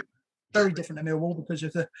 Different. Very different to Millwall because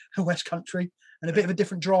of the West Country, and a bit of a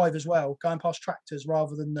different drive as well, going past tractors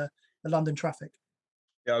rather than the London traffic.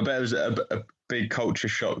 Yeah, I bet it was a big culture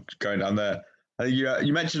shock going down there.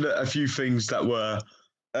 You mentioned a few things that were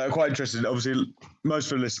quite interesting. Obviously,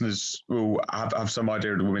 most of the listeners will have some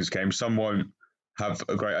idea of the women's game. Some won't have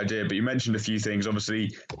a great idea, but you mentioned a few things.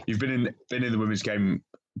 Obviously, you've been in the women's game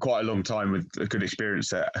quite a long time with a good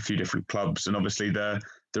experience at a few different clubs, and obviously the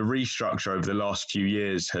restructure over the last few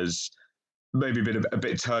years has maybe been a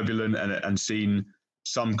bit turbulent and seen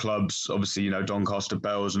some clubs, obviously, Doncaster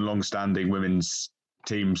Bells and long-standing women's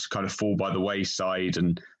teams kind of fall by the wayside.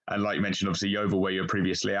 And like you mentioned, obviously, Yeovil, where you're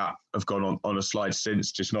previously at, have gone on a slide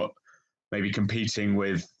since, just not maybe competing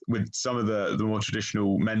with some of the more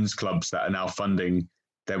traditional men's clubs that are now funding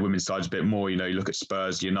their women's sides a bit more. You look at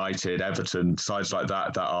Spurs, United, Everton, sides like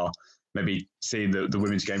that are maybe seeing the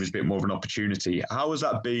women's game as a bit more of an opportunity. How has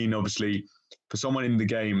that been, obviously, for someone in the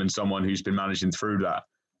game and someone who's been managing through that?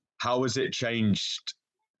 How has it changed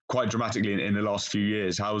quite dramatically in the last few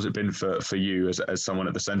years? How has it been for you as someone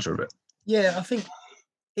at the centre of it? Yeah, I think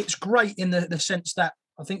it's great in the sense that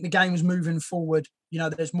I think the game is moving forward.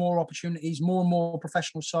 There's more opportunities, more and more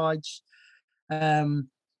professional sides. I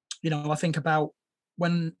think about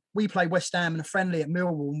when we played West Ham in a friendly at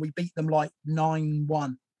Millwall and we beat them like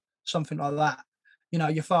 9-1, something like that.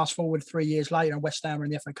 You fast forward 3 years later and West Ham are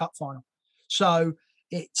in the FA Cup final. So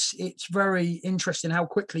it's very interesting how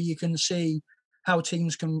quickly you can see how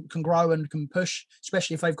teams can grow and can push,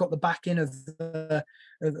 especially if they've got the backing of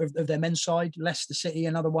their men's side. Leicester City,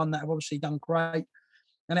 another one that have obviously done great.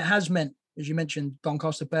 And it has meant, as you mentioned,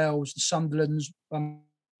 Doncaster Bells, the Sunderlands,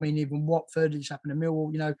 even Watford, it's happened to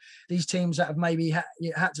Millwall, these teams that have maybe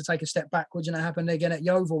had to take a step backwards, and it happened again at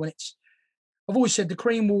Yeovil. And I've always said the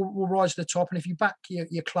cream will rise to the top, and if you back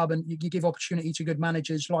your club and you give opportunity to good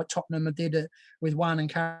managers like Tottenham did with Juan and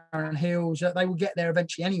Karen Hills, they will get there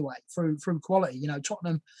eventually anyway through quality.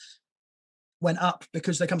 Tottenham went up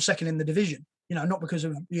because they come second in the division, not because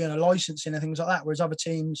of licensing and things like that, whereas other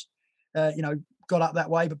teams got up that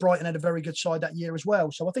way. But Brighton had a very good side that year as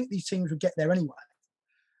well. So I think these teams would get there anyway.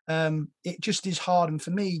 It just is hard. And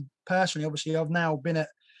for me personally, obviously, I've now been at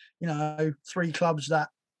 3 clubs that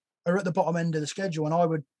are at the bottom end of the schedule, and I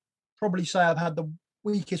would probably say I've had the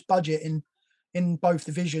weakest budget in both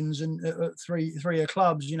divisions, and three of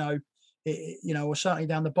clubs. We're certainly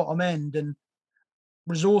down the bottom end, and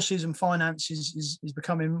resources and finances is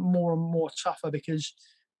becoming more and more tougher because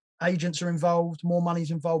agents are involved, more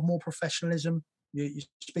money's involved, more professionalism. You're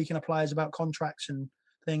speaking to players about contracts and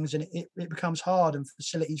things, and it becomes hard, and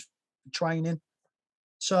facilities for training.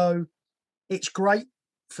 So it's great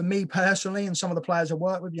for me personally, and some of the players I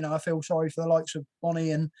work with. I feel sorry for the likes of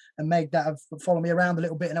Bonnie and Meg that have followed me around a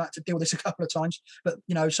little bit, and I had to deal with this a couple of times. But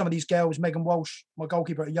some of these girls, Megan Walsh, my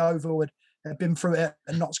goalkeeper at Yeovil, had been through it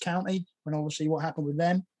at Notts County, when obviously what happened with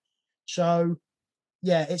them. So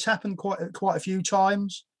yeah, it's happened quite a few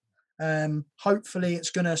times. Hopefully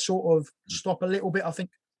it's going to sort of stop a little bit. I think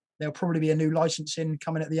there'll probably be a new licensing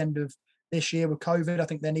coming at the end of this year with COVID. I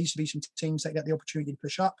think there needs to be some teams that get the opportunity to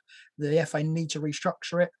push up. The FA need to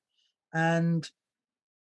restructure it. And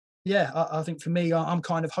yeah, I think for me, I'm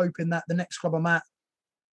kind of hoping that the next club I'm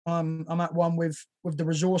at one with the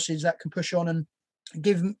resources that can push on and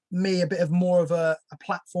give me a bit of more of a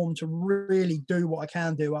platform to really do what I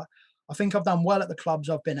can do. I think I've done well at the clubs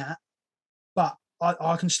I've been at, but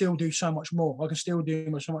I can still do so much more. I can still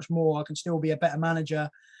do so much more. I can still be a better manager.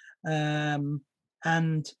 And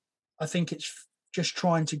I think it's just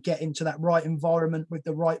trying to get into that right environment with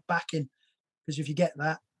the right backing. Because if you get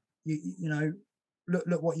that, you know,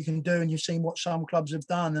 look what you can do, and you've seen what some clubs have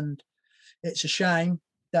done. And it's a shame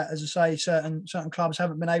that, as I say, certain clubs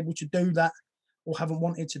haven't been able to do that or haven't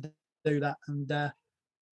wanted to do that. And but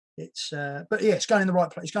yeah, it's going in the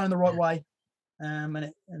right place. It's going in the right way.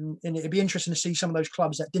 And it'd be interesting to see some of those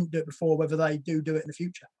clubs that didn't do it before, whether they do it in the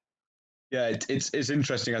future. Yeah, it's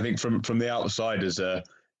interesting. I think from the outside as a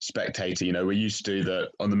spectator, you know, we're used to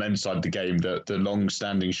on the men's side of the game, the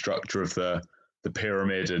long-standing structure of the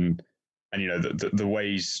pyramid and you know the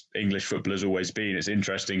ways English football has always been. It's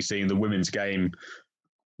interesting seeing the women's game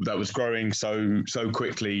that was growing so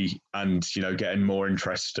quickly, and you know, getting more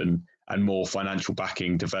interest and more financial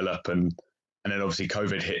backing develop, and then obviously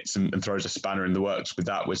COVID hits and throws a spanner in the works with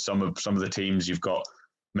that. With some of the teams, you've got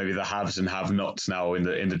maybe the haves and have-nots now in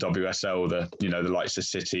the WSL, the likes of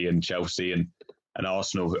City and Chelsea and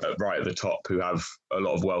Arsenal right at the top, who have a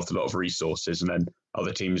lot of wealth, a lot of resources, and then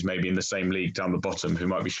other teams maybe in the same league down the bottom who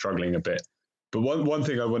might be struggling a bit. But one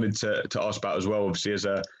thing I wanted to ask about as well, obviously as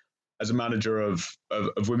a manager of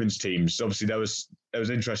women's teams, obviously there was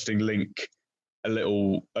an interesting link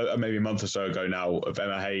maybe a month or so ago now of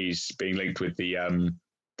Emma Hayes being linked with the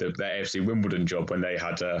AFC Wimbledon job when they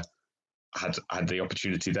had the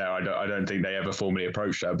opportunity there. I don't think they ever formally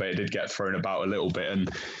approached her, but it did get thrown about a little bit. And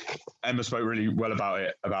Emma spoke really well about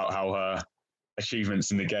it, about how her achievements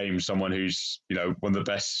in the game, someone who's, you know, one of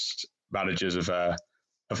the best managers of a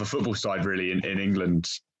football side really in England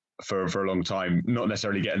for a long time, not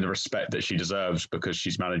necessarily getting the respect that she deserves because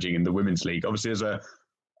she's managing in the women's league. Obviously,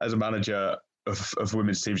 as a manager of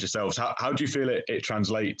women's teams yourselves, how do you feel it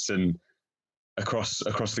translates and across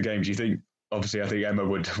the game? Do you think, obviously I think Emma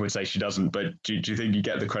would say she doesn't, but do you think you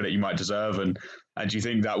get the credit you might deserve, and do you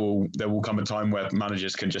think that there will come a time where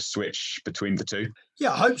managers can just switch between the two?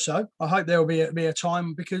 Yeah, I hope so. I hope there will be a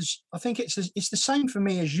time, because I think it's the same for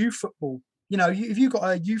me as youth football. You know, if you've got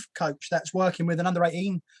a youth coach that's working with an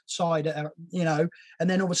under-18 side, you know, and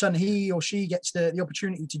then all of a sudden he or she gets the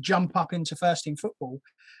opportunity to jump up into first-team football,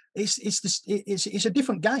 it's a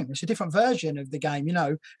different game. It's a different version of the game, you know.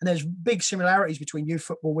 And there's big similarities between youth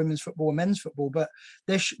football, women's football, and men's football. But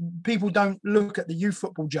people don't look at the youth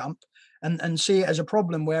football jump and see it as a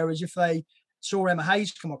problem. Whereas if they saw Emma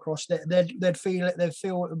Hayes come across, they'd feel it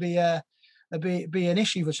would be an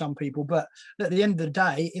issue for some people. But at the end of the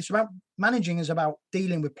day, it's about managing is about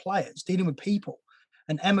dealing with players, dealing with people.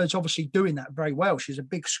 And Emma's obviously doing that very well. She's a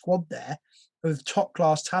big squad there of top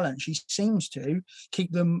class talent. She seems to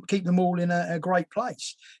keep them all in a great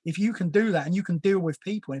place. If you can do that and you can deal with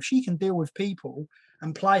people, and if she can deal with people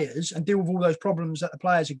and players and deal with all those problems that the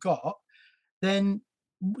players have got, then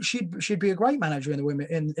she'd be a great manager in the women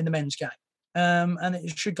in the men's game. And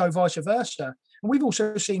it should go vice versa. And we've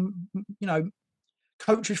also seen, you know,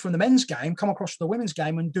 coaches from the men's game come across to the women's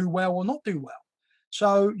game and do well or not do well.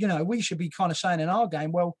 So, you know, we should be kind of saying in our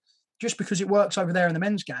game, well, just because it works over there in the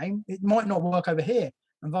men's game, it might not work over here,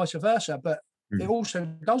 and vice versa. But it also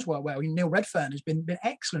does work well. Neil Redfern has been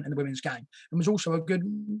excellent in the women's game and was also a good,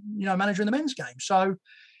 you know, manager in the men's game. So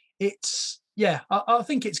I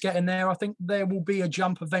think it's getting there. I think there will be a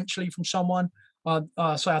jump eventually from someone.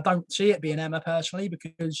 So I don't see it being Emma personally,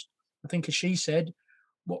 because I think, as she said,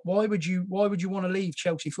 why would you want to leave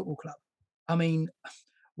Chelsea Football Club? I mean,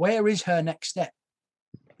 where is her next step?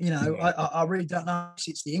 You know, I really don't know if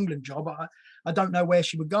it's the England job. I don't know where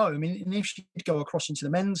she would go. I mean, and if she did go across into the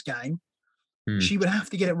men's game, she would have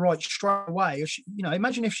to get it right straight away. You know,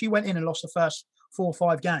 imagine if she went in and lost the first 4 or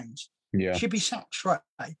 5 games. Yeah, she'd be sacked straight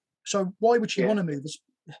away. So why would she want to move?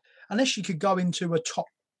 Unless she could go into a top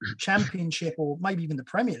championship or maybe even the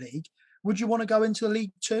Premier League, would you want to go into the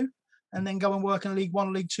League Two and then go and work in a League One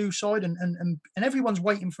or League Two side? And everyone's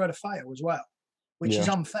waiting for her to fail as well, which is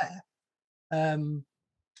unfair.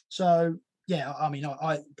 So yeah, I mean,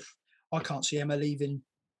 I can't see Emma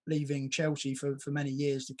leaving Chelsea for many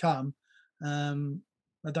years to come.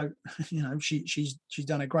 I don't, you know, she's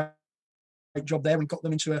done a great job there and got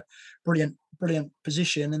them into a brilliant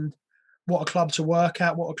position. And what a club to work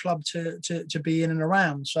at, what a club to be in and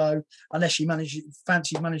around. So unless she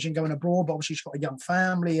fancies managing going abroad, but obviously she's got a young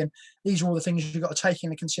family, and these are all the things you've got to take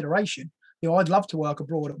into consideration. I'd love to work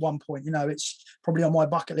abroad at one point. It's probably on my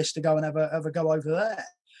bucket list to go and have a go over there.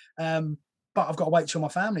 But I've got to wait till my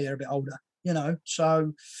family are a bit older.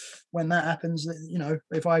 So when that happens,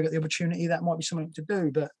 if I get the opportunity, that might be something to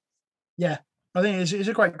do. But yeah, I think it's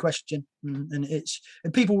a great question,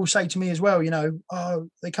 and people will say to me as well,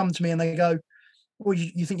 they come to me and they go, "Well,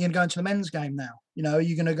 you think you're going to the men's game now? Are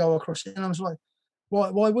you going to go across it?" And I was like,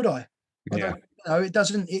 "Why would I? Yeah. It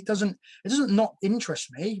doesn't not interest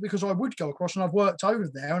me, because I would go across, and I've worked over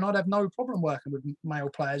there, and I'd have no problem working with male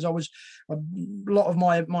players. A lot of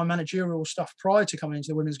my managerial stuff prior to coming into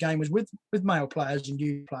the women's game was with male players and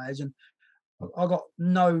youth players, and I got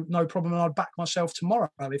no problem, and I'd back myself tomorrow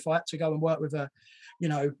if I had to go and work with a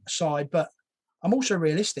side. But I'm also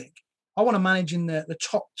realistic. I want to manage in the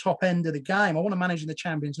top end of the game. I want to manage in the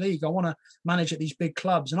Champions League. I want to manage at these big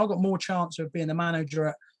clubs, and I've got more chance of being the manager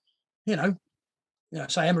at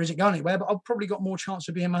say Emma isn't going anywhere, but I've probably got more chance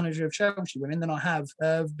of being manager of Chelsea women than I have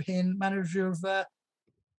of being manager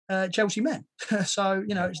of Chelsea men. So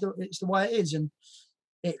it's the way it is, and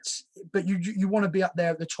but you want to be up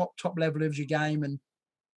there at the top level of your game, and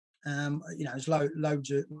there's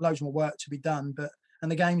loads more work to be done, and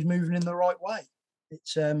the game's moving in the right way. It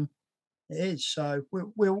is. So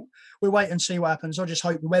we'll wait and see what happens. I just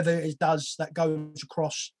hope whoever it does that goes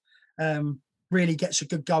across really gets a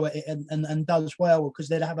good go at it and does well, because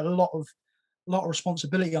they'd have a lot of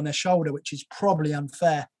responsibility on their shoulder, which is probably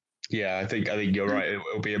unfair. Yeah, I think you're right.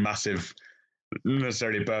 It'll be a massive, not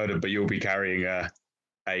necessarily burden, but you'll be carrying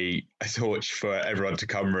a torch for everyone to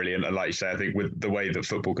come, really. And like you say, I think with the way that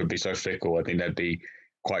football can be so fickle, I think they'd be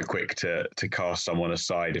quite quick to cast someone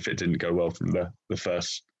aside if it didn't go well from the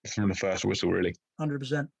first whistle, really.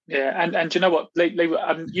 100%. Yeah, and do you know what, Lee,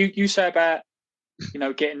 you say about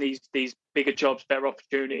getting these bigger jobs, better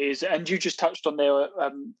opportunities, and you just touched on there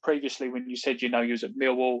previously when you said you was at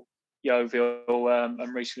Millwall, Yeovil,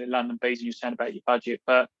 and recently London Bees, and you were saying about your budget,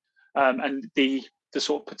 but and the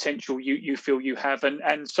sort of potential you feel you have,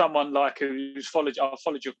 and someone like who's followed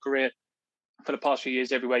your career for the past few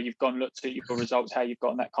years, everywhere you've gone, looked at your results, how you've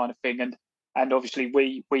gotten that kind of thing, and obviously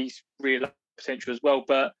we realise potential as well.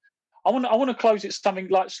 But I want to close it something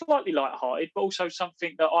like slightly light-hearted, but also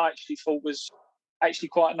something that I actually thought was actually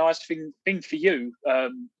quite a nice thing for you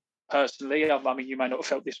personally. I mean, you may not have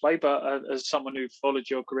felt this way, but as someone who followed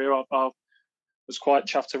your career, I was quite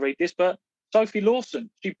chuffed to read this. But Sophie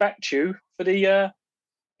Lawson, she backed you for the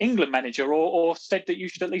England manager, or said that you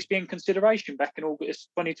should at least be in consideration back in August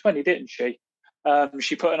 2020, didn't she?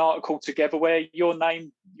 She put an article together where your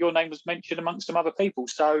name was mentioned amongst some other people.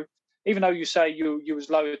 So even though you say you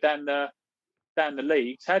was lower down the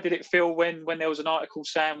leagues, how did it feel when there was an article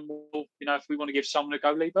saying, well, if we want to give someone a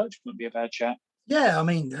go, Lee Birch wouldn't be a bad chat? Yeah, I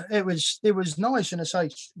mean, it was nice, and I say,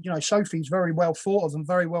 Sophie's very well thought of and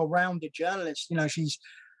very well rounded journalist.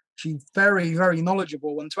 She's very, very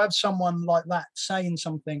knowledgeable, and to have someone like that saying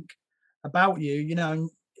something about you,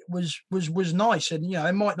 was nice. And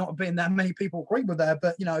it might not have been that many people agree with that,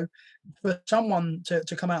 but for someone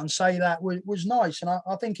to come out and say that was nice. And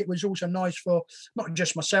I think it was also nice for not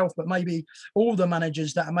just myself, but maybe all the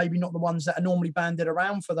managers that are maybe not the ones that are normally banded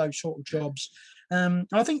around for those sort of jobs. And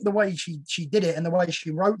I think the way she did it and the way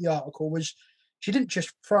she wrote the article was, she didn't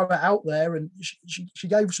just throw it out there, and she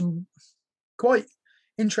gave some quite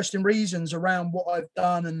interesting reasons around what I've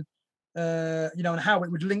done, and and how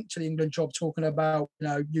it would link to the England job, talking about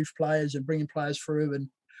youth players and bringing players through and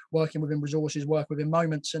working within resources, working within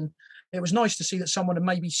moments. And it was nice to see that someone had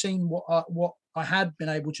maybe seen what I had been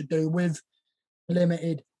able to do with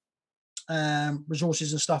limited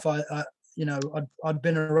resources and stuff. I'd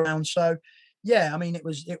been around. So yeah, I mean, it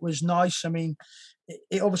was nice. I mean,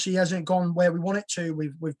 it obviously hasn't gone where we want it to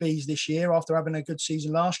with Bees this year after having a good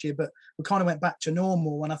season last year, but we kind of went back to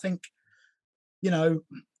normal. And I think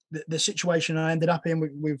the situation I ended up in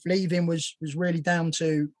with leaving was really down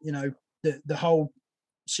to the whole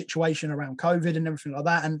situation around COVID and everything like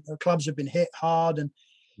that, and the clubs have been hit hard, and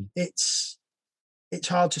it's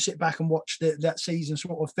hard to sit back and watch that season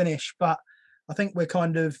sort of finish. But I think we're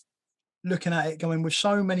kind of looking at it going, with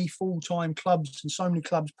so many full-time clubs and so many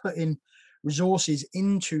clubs putting resources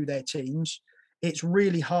into their teams, it's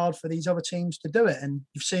really hard for these other teams to do it. And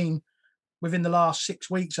you've seen within the last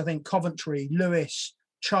 6 weeks, I think Coventry, Lewis,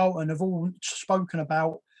 Charlton have all spoken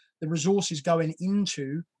about the resources going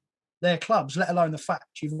into their clubs, let alone the fact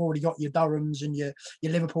you've already got your Durhams and your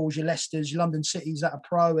Liverpools, your Leicesters, your London Cities that are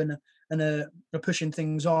pro and are pushing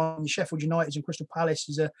things on. Sheffield United and Crystal Palace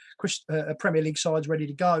is a Premier League side's ready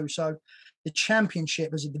to go. So the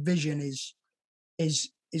Championship as a division is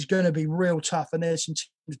going to be real tough, and there's some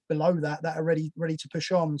teams below that are ready to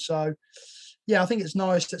push on. So yeah, I think it's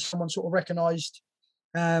nice that someone sort of recognised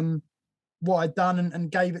what I'd done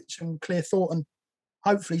and gave it some clear thought, and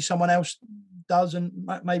hopefully someone else does and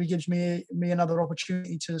maybe gives me another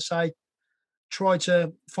opportunity to say, try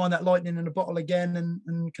to find that lightning in a bottle again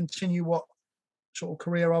and continue what sort of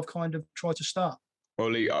career I've kind of tried to start. Well,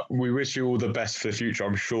 Lee, we wish you all the best for the future.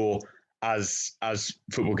 I'm sure as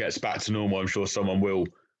football gets back to normal, I'm sure someone will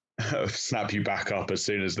snap you back up as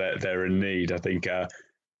soon as they're in need. I think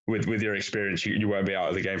with your experience, you won't be out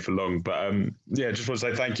of the game for long. But just want to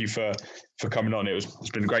say thank you for coming on. It's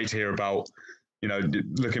been great to hear about,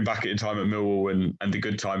 looking back at your time at Millwall and the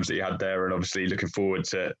good times that you had there, and obviously looking forward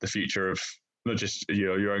to the future of not just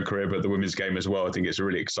your own career, but the women's game as well. I think it's a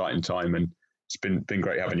really exciting time, and it's been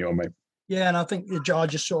great having you on, mate. Yeah, and I think I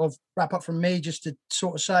just sort of wrap up from me just to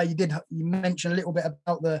sort of say you mentioned a little bit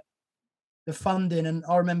about the funding, and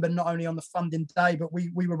I remember not only on the funding day, but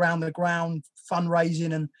we were around the ground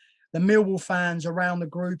fundraising, and the Millwall fans around the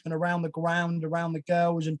group and around the ground, around the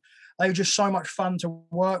girls, and they were just so much fun to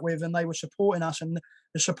work with, and they were supporting us, and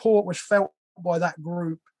the support was felt by that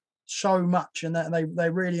group so much, and that they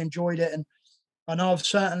really enjoyed it. And I've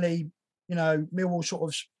certainly, Millwall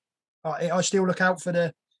sort of, I still look out for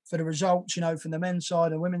the results, from the men's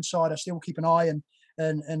side and women's side. I still keep an eye,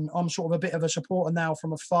 and I'm sort of a bit of a supporter now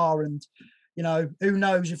from afar. And who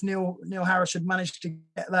knows if Neil Harris had managed to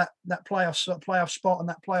get that playoff spot and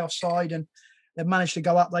that playoff side, and they've managed to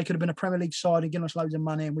go up, they could have been a Premier League side and given us loads of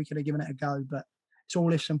money, and we could have given it a go. But it's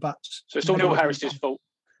all ifs and buts. So it's all Neil Harris's fault.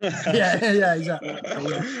 yeah, exactly.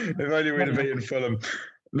 If only we'd have beaten Fulham.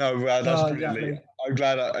 No, that's brilliant. Exactly. I'm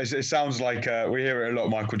glad. It sounds like we hear it a lot,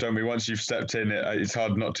 Michael, don't we? Once you've stepped in, it's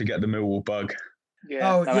hard not to get the Millwall bug.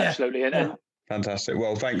 Yeah, absolutely. Fantastic.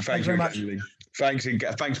 Well, thank you very much.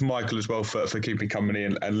 Thanks, Michael, as well for keeping company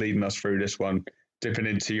and leading us through this one, dipping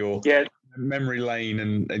into your memory lane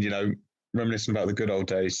and reminiscing about the good old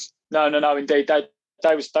days. No, indeed.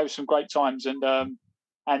 They was some great times, and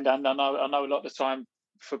I know a lot of the time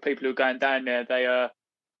for people who are going down there,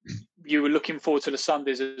 you were looking forward to the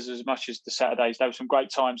Sundays as much as the Saturdays. There were some great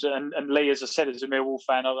times. And Lee, as I said, as a Millwall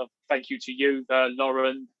fan, I thank you to you,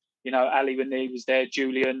 Lauren, Ali when he was there,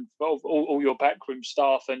 Julian, all your backroom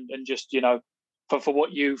staff, and just, for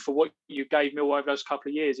what you gave Millwall over those couple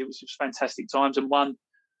of years. It was just fantastic times, and one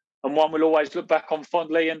we'll always look back on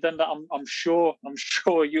fondly, and then I'm sure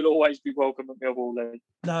you'll always be welcome at Millwall, Lee.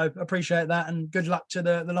 No, appreciate that, and good luck to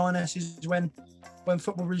the Lionesses when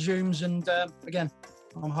football resumes, and again,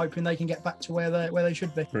 I'm hoping they can get back to where they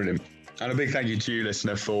should be. Brilliant. And a big thank you to you,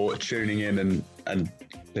 listener, for tuning in and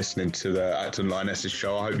listening to the Acton Lionesses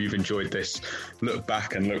show. I hope you've enjoyed this look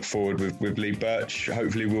back and look forward with Lee Birch.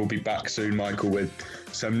 Hopefully we'll be back soon, Michael, with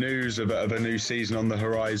some news of a new season on the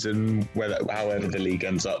horizon, however the league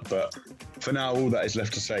ends up. But for now, all that is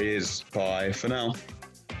left to say is bye for now.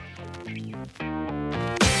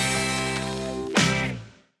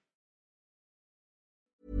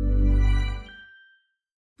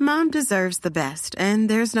 Mom deserves the best, and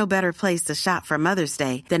there's no better place to shop for Mother's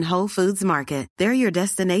Day than Whole Foods Market. They're your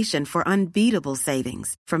destination for unbeatable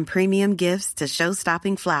savings, from premium gifts to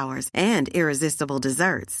show-stopping flowers and irresistible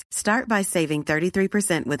desserts. Start by saving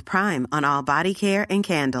 33% with Prime on all body care and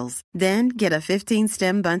candles. Then get a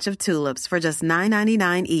 15-stem bunch of tulips for just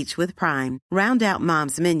 $9.99 each with Prime. Round out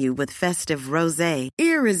Mom's menu with festive rosé,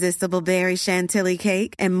 irresistible berry chantilly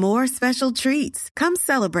cake, and more special treats. Come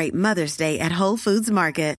celebrate Mother's Day at Whole Foods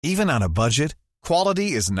Market. Even on a budget,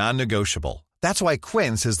 quality is non-negotiable. That's why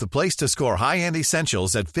Quince is the place to score high-end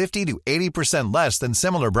essentials at 50 to 80% less than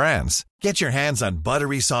similar brands. Get your hands on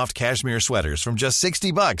buttery soft cashmere sweaters from just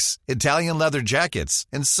 $60, Italian leather jackets,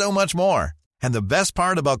 and so much more. And the best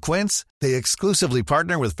part about Quince, they exclusively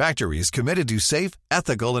partner with factories committed to safe,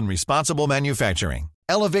 ethical, and responsible manufacturing.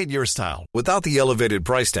 Elevate your style without the elevated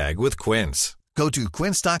price tag with Quince. Go to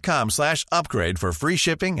quince.com/upgrade for free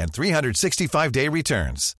shipping and 365-day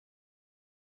returns.